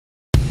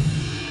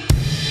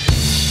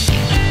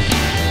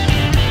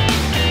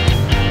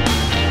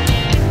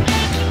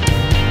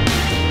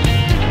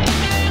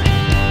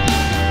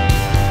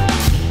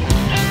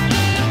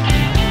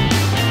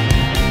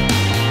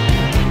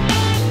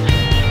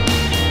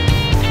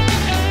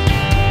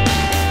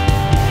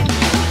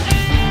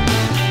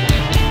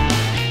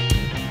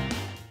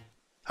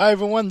Hi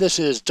everyone, this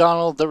is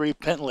Donald the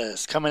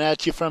Repentless coming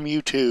at you from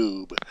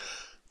YouTube.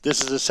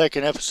 This is the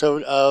second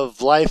episode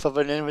of Life of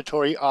an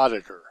Inventory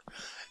Auditor.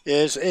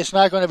 It's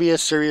not going to be a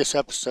serious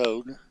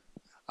episode.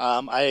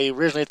 I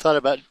originally thought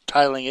about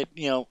titling it,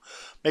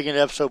 making it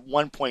episode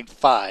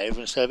 1.5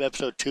 instead of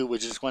episode 2,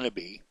 which it's going to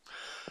be.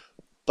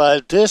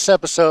 But this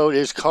episode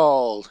is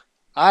called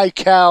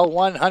ICAL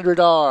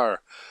 100R.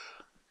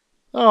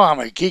 Oh, I'm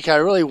a geek. I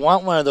really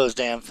want one of those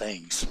damn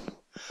things.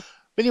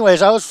 But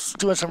anyways, I was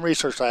doing some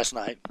research last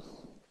night.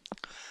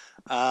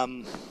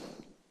 Going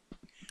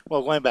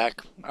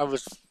back,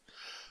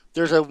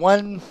 there's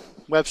one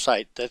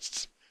website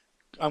that's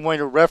I'm going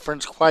to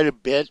reference quite a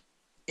bit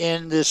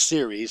in this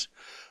series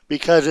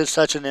because it's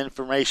such an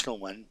informational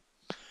one.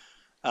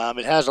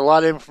 It has a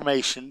lot of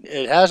information.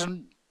 It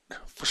hasn't,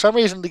 for some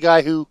reason, the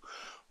guy who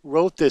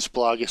wrote this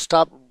blog has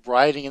stopped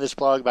writing in this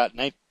blog about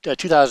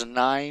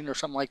 2009 or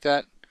something like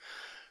that.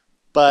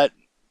 But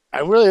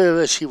I really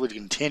wish he would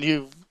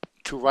continue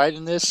to write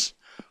in this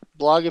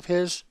blog of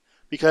his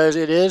because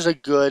it is a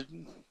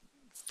good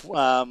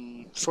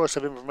source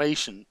of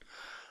information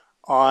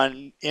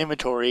on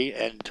inventory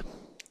and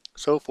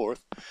so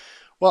forth.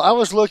 Well, I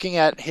was looking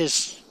at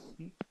his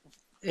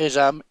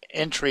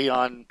entry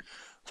on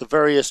the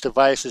various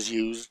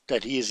devices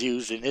that he has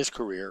used in his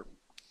career,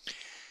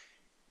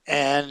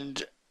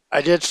 and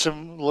I did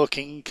some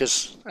looking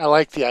because I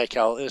like the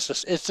ICAL.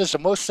 It's just the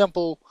most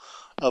simple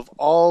of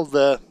all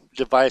the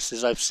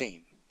devices I've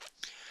seen.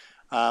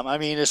 I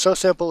mean, it's so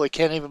simple it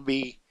can't even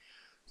be.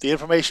 The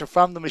information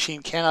from the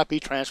machine cannot be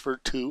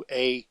transferred to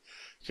a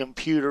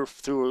computer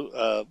through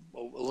a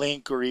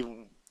link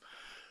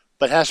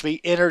but has to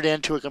be entered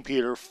into a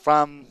computer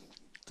from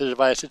the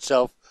device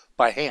itself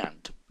by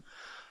hand.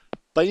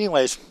 But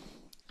anyways,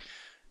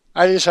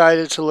 I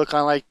decided to look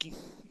on like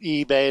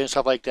eBay and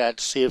stuff like that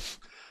to see if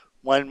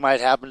one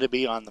might happen to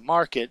be on the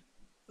market.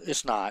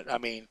 It's not. I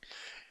mean,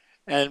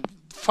 and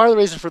part of the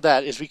reason for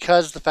that is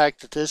because of the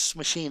fact that this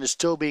machine is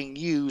still being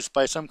used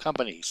by some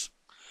companies.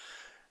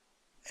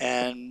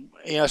 And,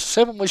 it's a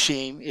simple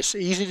machine. It's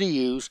easy to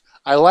use.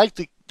 I like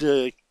the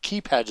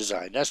keypad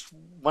design. That's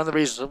one of the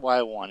reasons why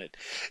I want it.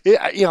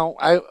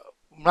 I'm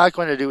not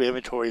going to do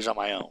inventories on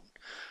my own.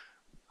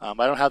 I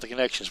don't have the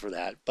connections for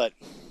that. But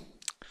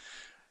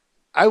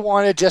I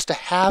wanted just to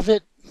have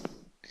it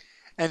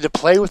and to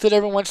play with it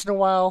every once in a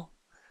while.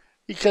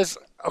 Because,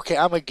 okay,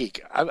 I'm a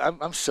geek.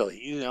 I'm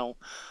silly.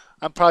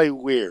 I'm probably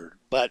weird.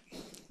 But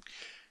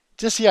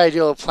just the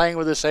idea of playing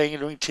with this thing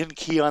and doing 10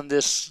 key on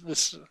this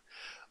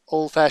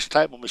old-fashioned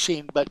type of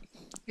machine. But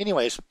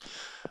anyways,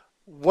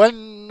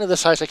 one of the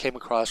sites I came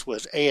across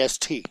was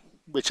A.S.T,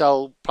 which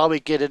I'll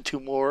probably get into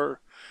more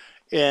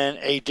in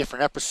a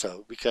different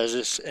episode because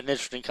it's an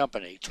interesting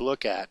company to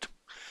look at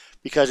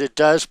because it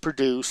does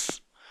produce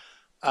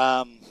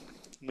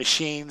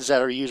machines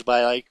that are used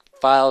by like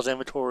files,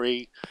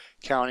 inventory,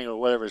 counting, or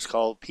whatever it's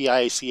called,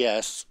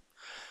 PICS,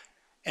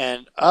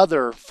 and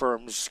other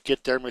firms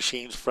get their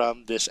machines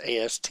from this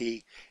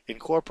A.S.T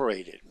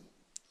Incorporated.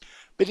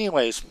 But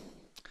anyways,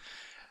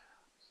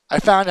 I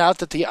found out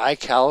that the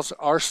ICALs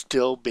are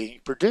still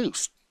being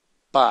produced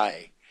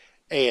by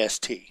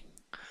A.S.T.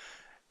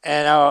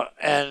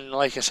 And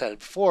like I said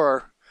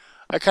before,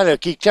 I kind of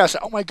geeked out. I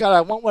said, "Oh my God,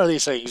 I want one of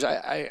these things.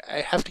 I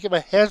have to get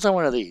my hands on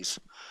one of these."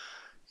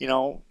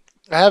 I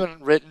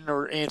haven't written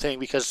or anything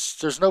because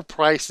there's no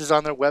prices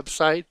on their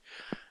website,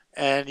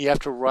 and you have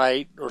to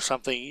write or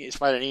something.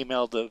 It's write an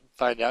email to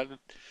find out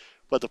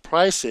what the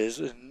price is.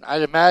 And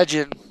I'd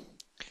imagine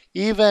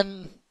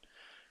even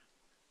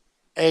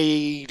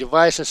a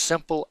device as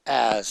simple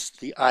as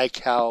the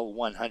ICAL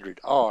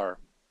 100R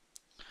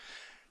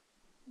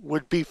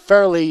would be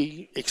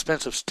fairly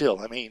expensive still.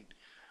 I mean,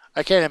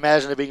 I can't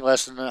imagine it being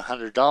less than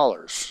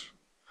 $100.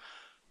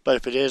 But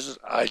if it is,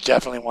 I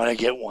definitely want to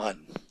get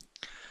one.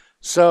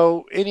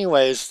 So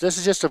anyways, this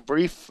is just a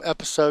brief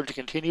episode to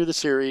continue the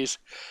series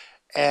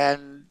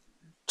and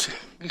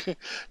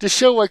to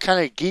show what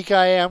kind of geek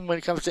I am when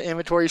it comes to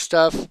inventory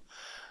stuff.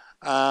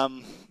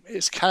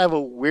 It's kind of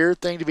a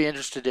weird thing to be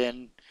interested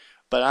in,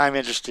 but I'm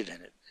interested in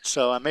it.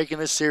 So I'm making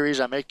this series,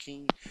 I'm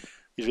making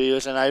these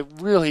videos, and I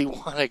really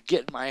want to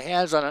get my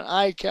hands on an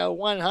ICAL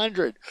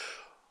 100.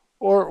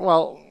 Or,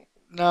 well,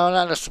 no,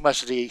 not so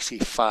much the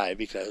EC5,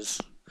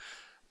 because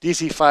the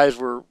EC5s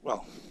were,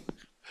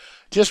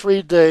 just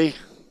read the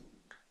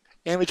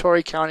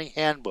Inventory Counting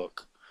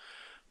Handbook,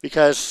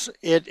 because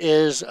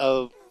it's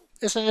an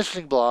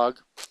interesting blog.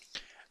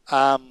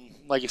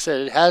 Like I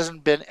said, it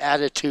hasn't been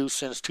added to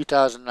since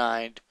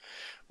 2009,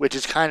 which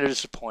is kind of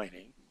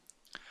disappointing.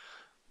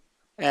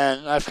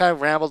 And I've kind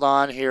of rambled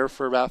on here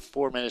for about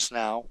 4 minutes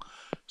now,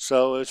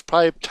 so it's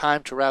probably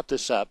time to wrap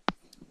this up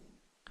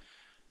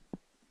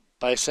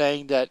by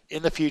saying that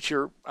in the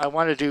future I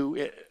want to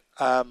do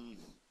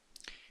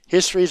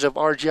histories of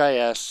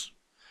RGIS,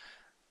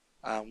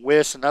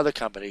 WIS, and other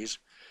companies,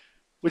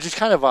 which is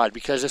kind of odd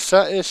because it's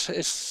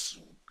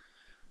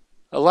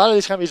a lot of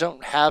these companies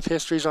don't have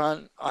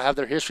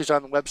their histories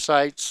on the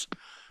websites.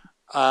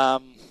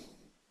 And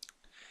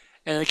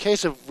in the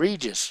case of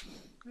Regis,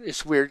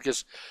 it's weird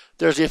because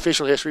there's the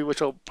official history, which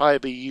will probably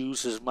be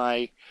used as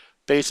my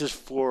basis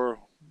for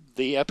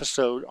the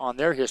episode on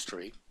their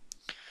history.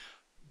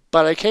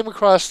 But I came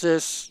across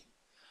this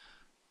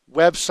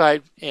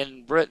website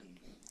in Britain,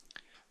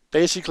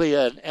 basically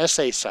an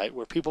essay site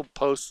where people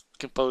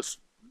can post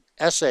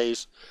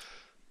essays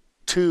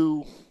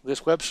to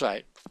this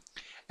website.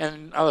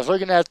 And I was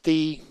looking at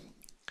the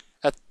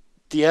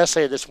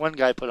essay this one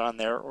guy put on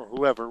there, or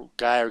whoever,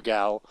 guy or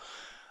gal,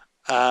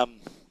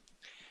 um,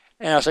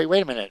 and I was like,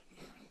 wait a minute.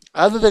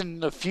 Other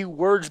than a few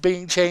words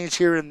being changed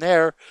here and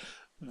there,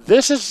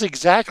 this is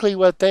exactly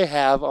what they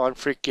have on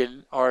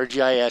freaking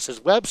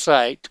RGIS's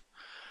website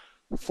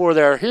for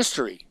their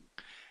history.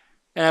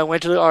 And I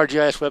went to the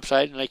RGIS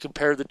website and I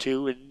compared the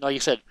two, and like I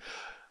said,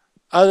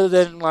 other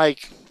than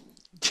like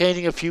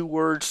changing a few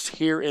words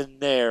here and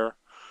there,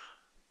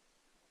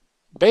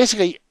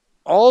 basically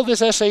all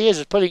this essay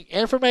is putting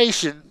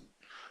information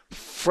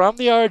from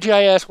the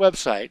RGIS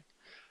website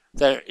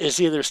that is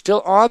either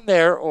still on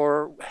there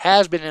or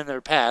has been in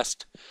their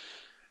past,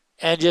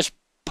 and just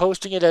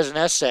posting it as an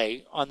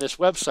essay on this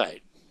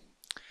website,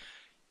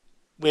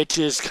 which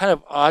is kind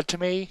of odd to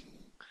me,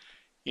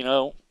 you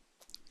know,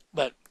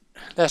 but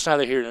that's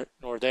neither here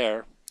nor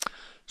there.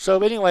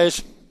 So,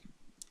 anyways,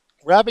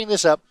 wrapping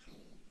this up,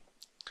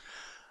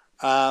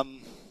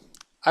 um,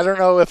 I don't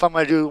know if I'm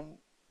going to do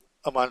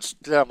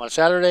them on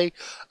Saturday.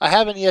 I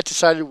haven't yet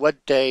decided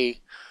what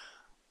day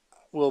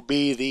will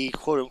be the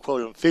quote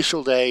unquote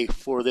official day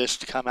for this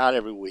to come out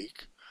every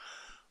week.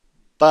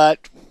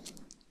 But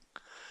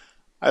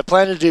I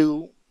plan to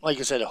do, like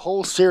I said, a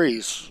whole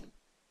series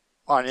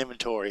on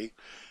inventory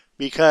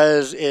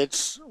because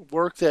it's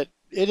work that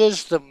it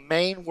is the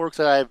main work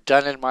that I've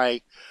done in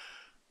my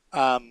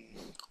um,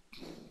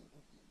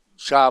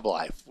 job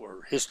life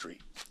or history.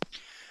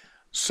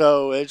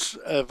 So it's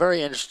a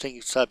very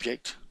interesting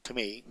subject to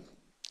me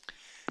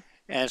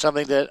and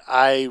something that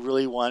I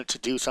really want to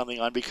do something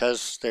on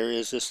because there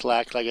is this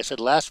lack, like I said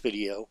last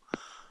video,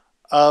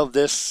 of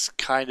this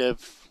kind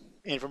of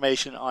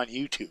information on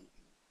YouTube.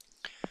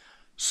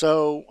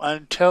 So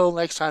until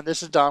next time,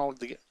 this is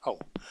Donald.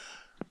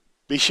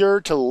 Be sure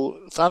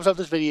to thumbs up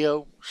this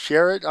video,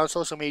 share it on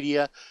social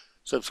media,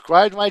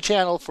 subscribe to my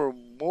channel for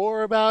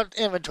more about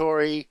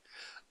inventory.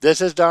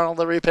 This is Donald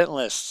the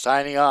Repentless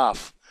signing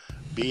off.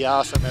 Be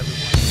awesome,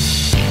 everyone.